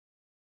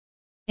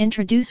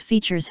Introduce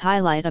features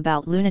highlight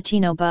about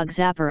Lunatino Bug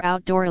Zapper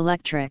Outdoor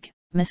Electric,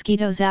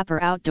 Mosquito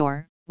Zapper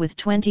Outdoor, with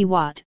 20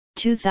 watt,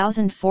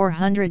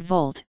 2400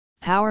 volt,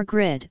 power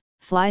grid,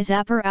 fly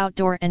zapper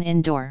outdoor and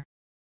indoor.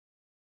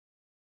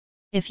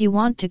 If you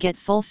want to get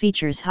full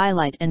features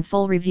highlight and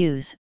full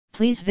reviews,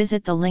 please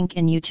visit the link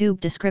in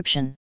YouTube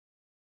description.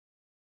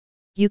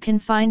 You can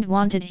find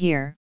wanted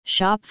here,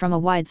 shop from a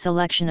wide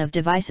selection of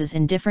devices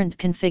in different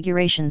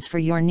configurations for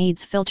your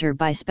needs, filter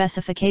by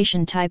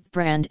specification type,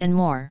 brand and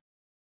more.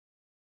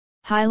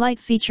 Highlight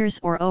features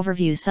or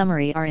overview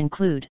summary are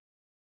include.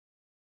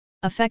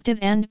 Effective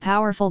and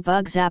powerful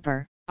bug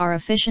zapper. Our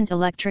efficient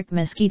electric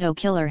mosquito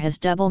killer has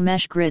double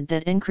mesh grid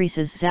that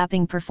increases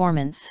zapping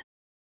performance.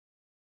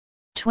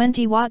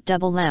 20 watt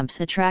double lamps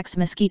attracts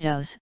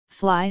mosquitoes,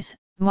 flies,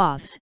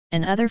 moths,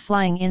 and other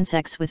flying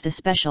insects with the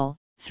special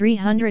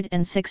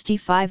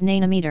 365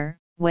 nanometer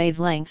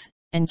wavelength,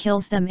 and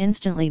kills them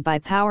instantly by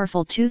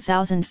powerful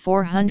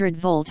 2400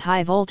 volt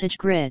high voltage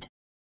grid.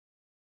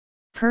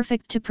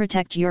 Perfect to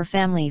protect your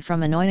family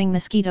from annoying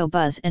mosquito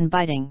buzz and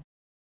biting.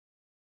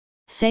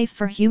 Safe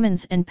for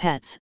humans and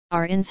pets.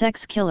 Our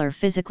insects killer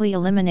physically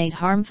eliminate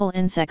harmful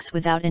insects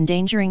without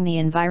endangering the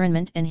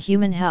environment and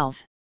human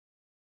health.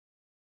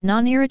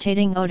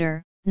 Non-irritating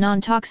odor,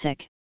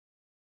 non-toxic.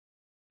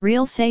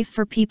 Real safe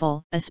for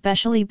people,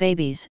 especially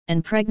babies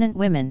and pregnant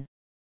women.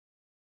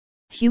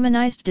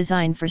 Humanized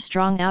design for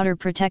strong outer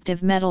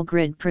protective metal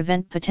grid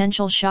prevent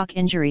potential shock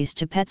injuries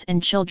to pets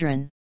and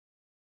children.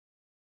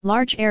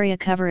 Large area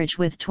coverage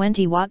with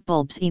 20 watt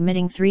bulbs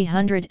emitting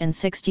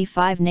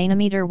 365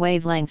 nanometer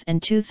wavelength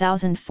and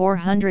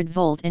 2400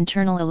 volt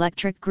internal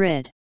electric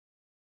grid.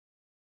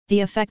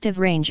 The effective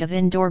range of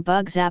indoor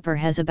bug zapper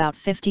has about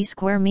 50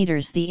 square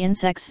meters. The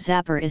insect's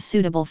zapper is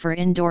suitable for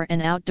indoor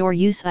and outdoor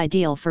use,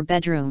 ideal for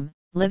bedroom,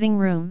 living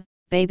room,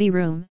 baby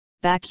room,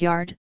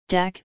 backyard,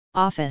 deck,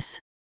 office,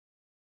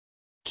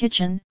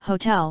 kitchen,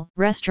 hotel,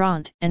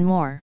 restaurant, and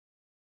more.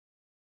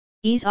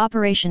 Ease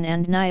operation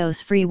and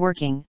NIOSE free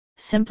working.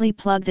 Simply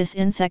plug this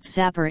insect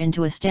zapper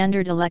into a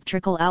standard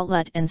electrical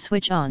outlet and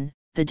switch on.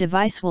 The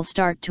device will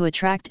start to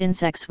attract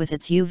insects with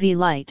its UV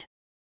light.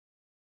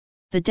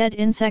 The dead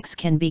insects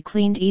can be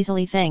cleaned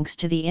easily thanks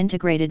to the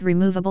integrated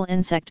removable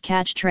insect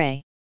catch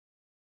tray.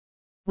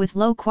 With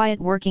low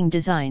quiet working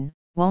design,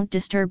 won't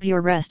disturb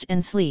your rest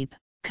and sleep,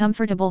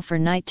 comfortable for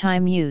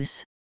nighttime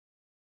use.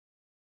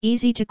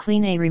 Easy to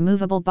clean. A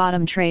removable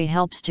bottom tray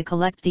helps to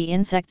collect the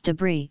insect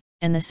debris,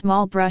 and the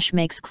small brush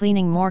makes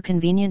cleaning more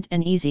convenient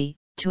and easy.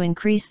 To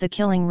increase the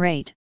killing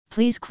rate,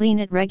 please clean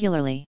it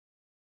regularly.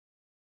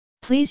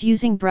 Please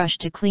using brush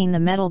to clean the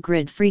metal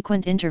grid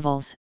frequent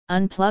intervals,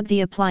 unplug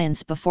the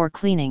appliance before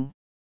cleaning.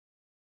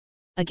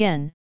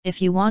 Again,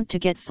 if you want to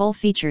get full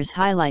features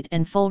highlight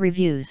and full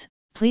reviews,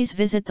 please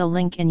visit the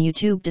link in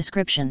YouTube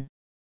description.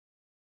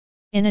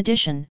 In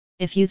addition,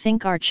 if you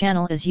think our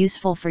channel is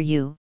useful for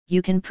you,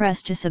 you can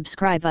press to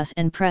subscribe us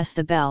and press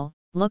the bell,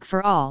 look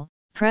for all,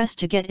 press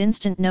to get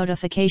instant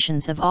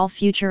notifications of all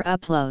future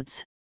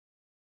uploads.